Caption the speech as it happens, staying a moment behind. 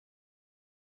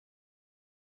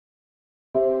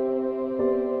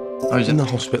I was in the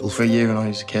hospital for a year when I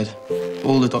was a kid.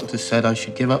 All the doctors said I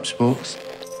should give up sports.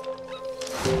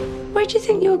 Where do you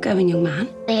think you're going, young man?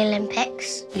 The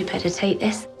Olympics. You better take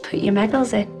this. Put your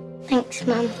medals in. Thanks,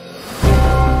 Mum.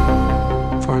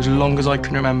 For as long as I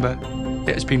can remember,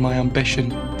 it has been my ambition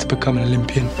to become an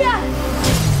Olympian.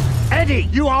 Eddie,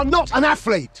 you are not an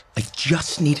athlete! I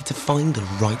just needed to find the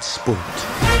right sport.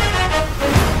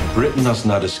 Britain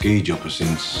hasn't had a ski jumper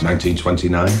since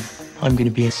 1929. I'm going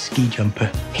to be a ski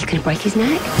jumper. He's going to break his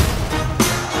neck.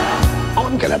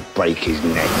 I'm gonna break his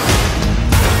neck.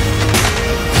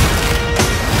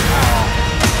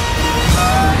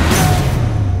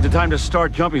 The time to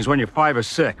start jumping is when you're 5 or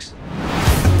 6.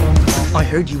 I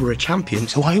heard you were a champion,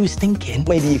 so I was thinking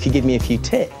maybe you could give me a few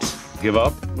tips. Give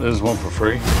up. There's one for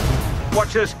free.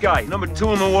 Watch this guy,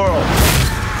 #2 in the world.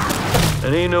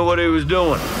 And he knew what he was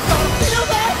doing.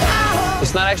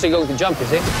 It's not actually going to jump,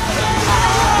 is it?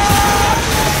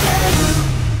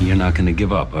 You're not going to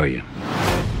give up, are you?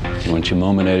 You want your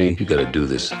moment, Eddie? You got to do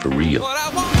this for real.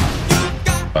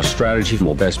 Our strategy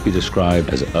will best be described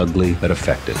as ugly but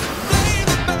effective.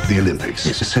 The Olympics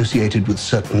is associated with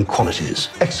certain qualities,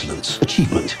 excellence,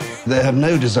 achievement. They have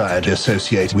no desire to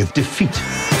associate with defeat.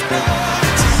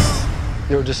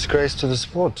 You're a disgrace to the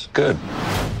sport. Good.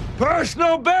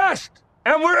 Personal best!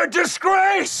 And we're a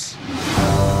disgrace!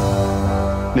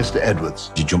 Mr.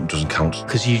 Edwards. Your jump doesn't count.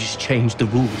 Because you just changed the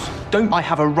rules. Don't I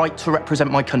have a right to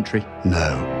represent my country?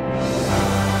 No.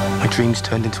 My dreams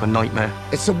turned into a nightmare.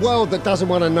 It's a world that doesn't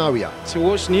want to know you. So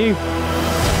what's new?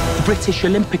 The British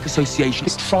Olympic Association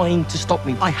is trying to stop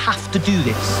me. I have to do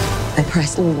this. The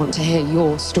press all want to hear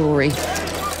your story.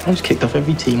 I was kicked off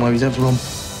every team I was ever on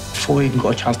before I even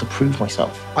got a chance to prove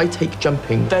myself. I take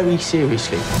jumping very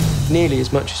seriously, nearly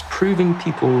as much as proving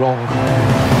people wrong.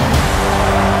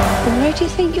 And where do you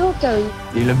think you're going?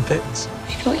 The Olympics.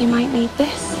 I thought you might need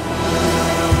this.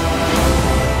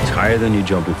 It's higher than you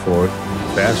jumped before it,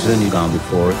 faster than you've gone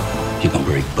before it. You can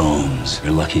break bones.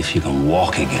 You're lucky if you can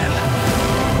walk again.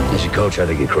 As your coach, I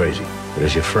think you're crazy. But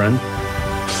as your friend,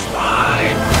 Fly.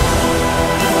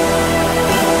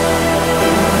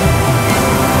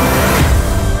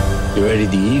 You're Eddie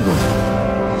the Eagle.